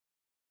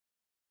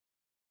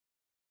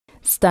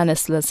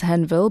Stanislaus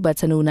Henville,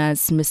 better known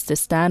as Mr.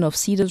 Stan of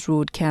Cedars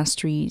Road,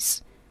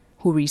 Castries,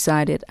 who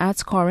resided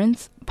at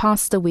Corinth,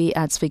 passed away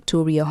at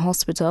Victoria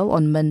Hospital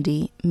on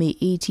Monday, May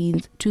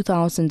 18,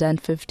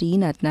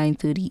 2015 at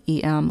 9:30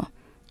 a.m.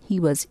 He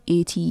was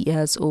 80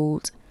 years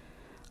old.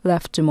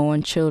 Left to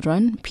mourn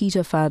children,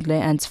 Peter Fadler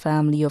and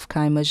family of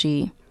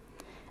Kaimaje,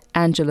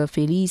 Angela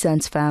Feliz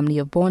and family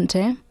of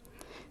Bonte,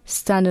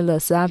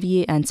 Stanislaus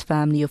Xavier and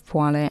family of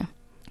Poile,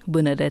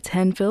 Bernadette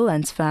Henville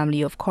and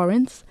family of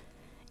Corinth,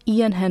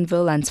 Ian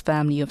Henville and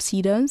family of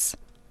Cedars,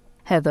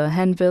 Heather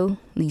Henville,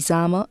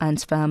 Lizama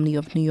and family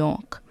of New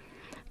York,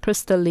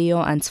 Crystal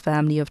Leo and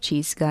family of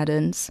Chase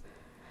Gardens,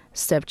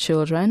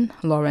 stepchildren,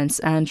 Lawrence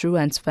Andrew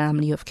and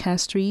family of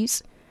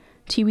Castries,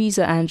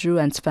 Teresa Andrew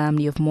and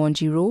family of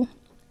Monjiro,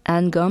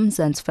 Ann Gums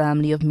and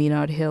family of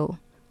Maynard Hill.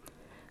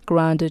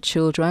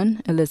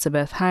 Grandchildren,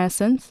 Elizabeth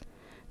Hyacinth,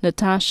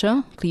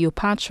 Natasha,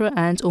 Cleopatra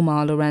and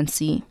Omar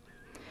Lorenzi,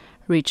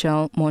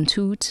 Rachel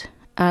Montoute,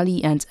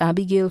 Ali and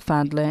Abigail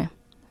Fadler,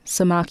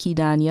 Samaki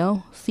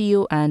Daniel,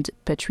 Theo and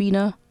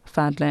Petrina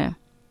Fadler,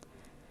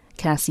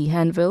 Cassie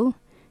Henville,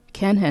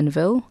 Ken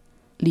Henville,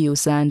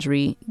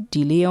 Leosandre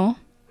De Leon,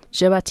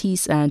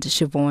 Jean-Baptiste and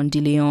Siobhan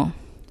De Leon,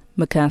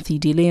 McCarthy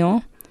De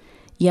Leon,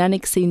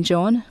 Yannick St.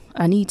 John,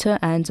 Anita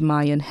and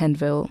Mayan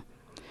Henville,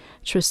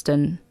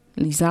 Tristan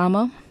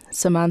Lizama,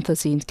 Samantha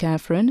St.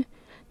 Catherine,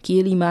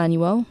 Gail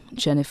Emmanuel,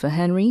 Jennifer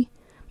Henry,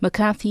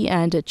 McCarthy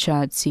and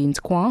Chad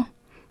St. Croix,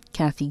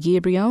 Kathy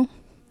Gabriel,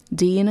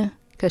 Dane,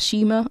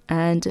 Kashima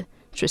and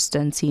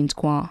Tristan St.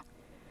 Croix,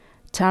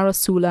 Tara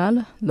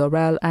Sulal,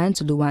 Laurel and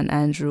Luan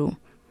Andrew,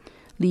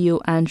 Leo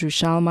Andrew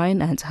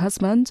Shalmine and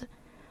husband,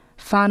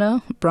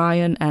 Fana,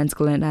 Brian and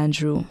Glenn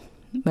Andrew,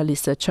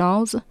 Melissa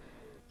Charles,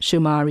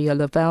 Shumaria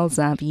Lavelle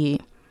Xavier,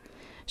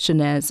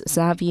 Shanez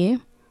Xavier,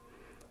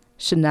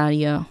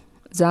 Shania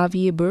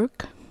Xavier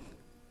Burke,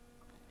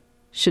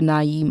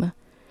 Shanaim,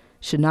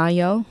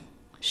 Shanayel,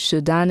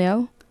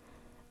 Shadanel,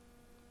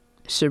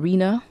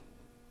 Sharina,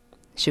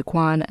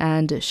 Shaquan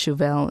and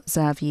Chauvel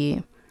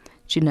Xavier,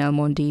 Janelle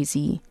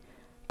Mondesi,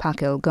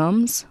 Pakel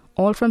Gums,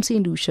 all from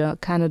St. Lucia,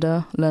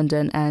 Canada,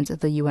 London and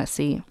the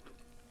USA.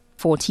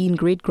 14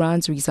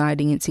 great-grands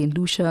residing in St.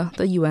 Lucia,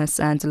 the US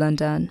and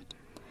London.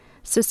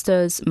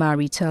 Sisters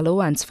Mary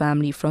Tello and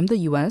family from the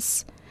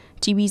US,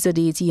 Teresa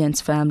Daisy and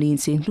family in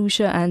St.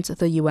 Lucia and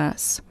the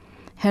US,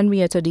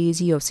 Henrietta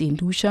Daisy of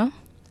St. Lucia,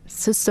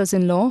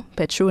 sisters-in-law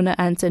Petrona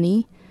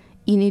Anthony,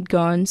 Enid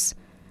Garns,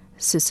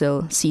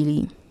 Cecil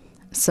Seeley,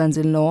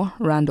 sons-in-law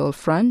Randolph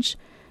French,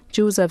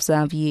 Joseph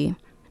Xavier,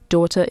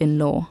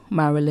 daughter-in-law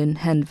Marilyn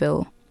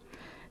Henville,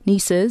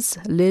 nieces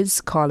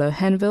Liz Carla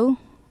Henville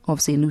of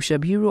St. Lucia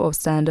Bureau of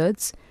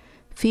Standards,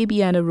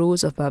 Fabiana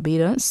Rose of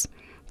Barbados,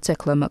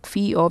 Tekla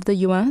McPhee of the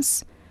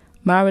U.S.,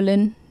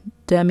 Marilyn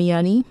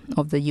Damiani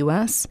of the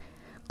U.S.,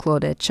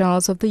 Claudette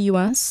Charles of the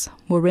U.S.,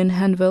 Maureen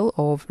Henville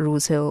of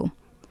Rose Hill,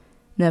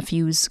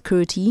 nephews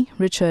Curtie,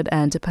 Richard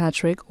and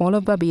Patrick, all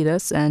of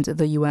Barbados and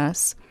the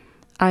U.S.,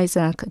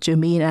 Isaac,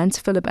 Jermaine and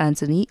Philip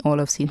Anthony, all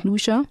of St.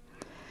 Lucia,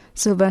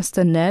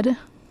 Sylvester Ned,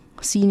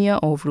 Senior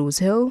of Rose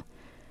Hill,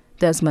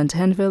 Desmond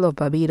Henville of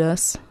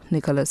Barbados,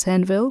 Nicholas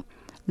Henville,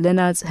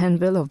 Leonard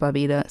Henville of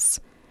Barbados,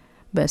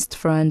 best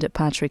friend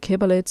Patrick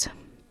Hippolyte,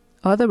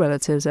 other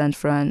relatives and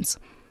friends.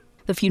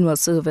 The funeral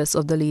service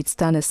of the late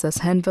Stanislaus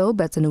Henville,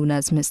 better known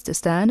as Mr.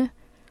 Stan,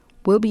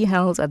 will be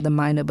held at the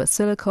Minor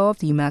Basilica of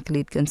the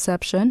Immaculate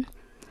Conception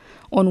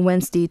on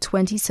Wednesday,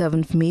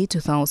 27th May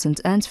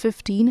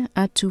 2015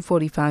 at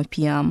 2:45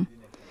 p.m.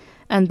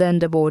 and then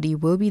the body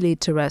will be laid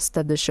to rest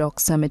at the Shock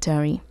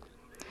Cemetery.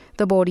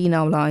 The body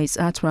now lies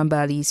at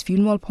Rambali's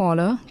Funeral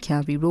Parlor,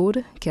 Calvary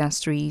Road,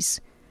 Castries.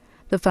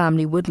 The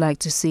family would like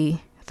to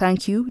say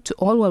thank you to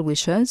all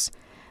well-wishers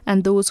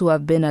and those who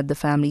have been at the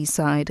family's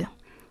side.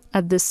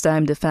 At this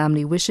time, the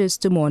family wishes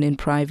to mourn in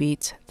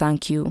private.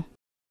 Thank you.